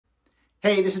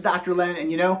Hey, this is Dr. Len,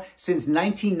 and since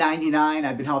 1999,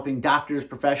 I've been helping doctors,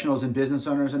 professionals, and business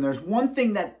owners, and there's one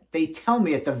thing that they tell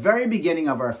me at the very beginning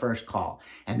of our first call,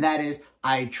 and that is,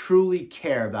 I truly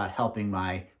care about helping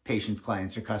my patients,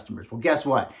 clients, or customers. Well, guess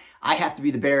what? I have to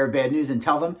be the bearer of bad news and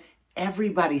tell them,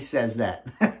 everybody says that.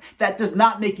 That does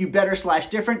not make you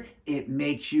better/different. It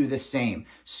makes you the same.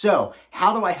 So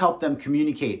how do I help them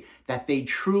communicate that they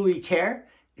truly care?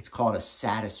 It's called a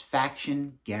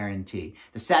satisfaction guarantee.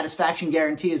 The satisfaction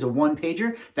guarantee is a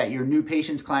one-pager that your new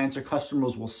patients, clients, or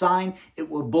customers will sign. It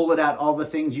will bullet out all the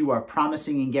things you are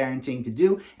promising and guaranteeing to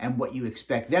do and what you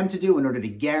expect them to do in order to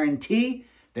guarantee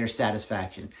their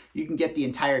satisfaction. You can get the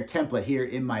entire template here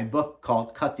in my book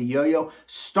called Cut the Yo-Yo.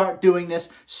 Start doing this.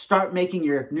 Start making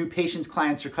your new patients,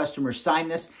 clients, or customers sign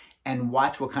this and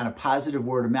watch what kind of positive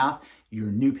word of mouth your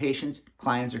new patients,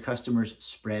 clients, or customers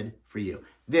spread for you.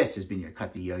 This has been your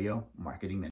Cut the Yo-Yo Marketing Minute.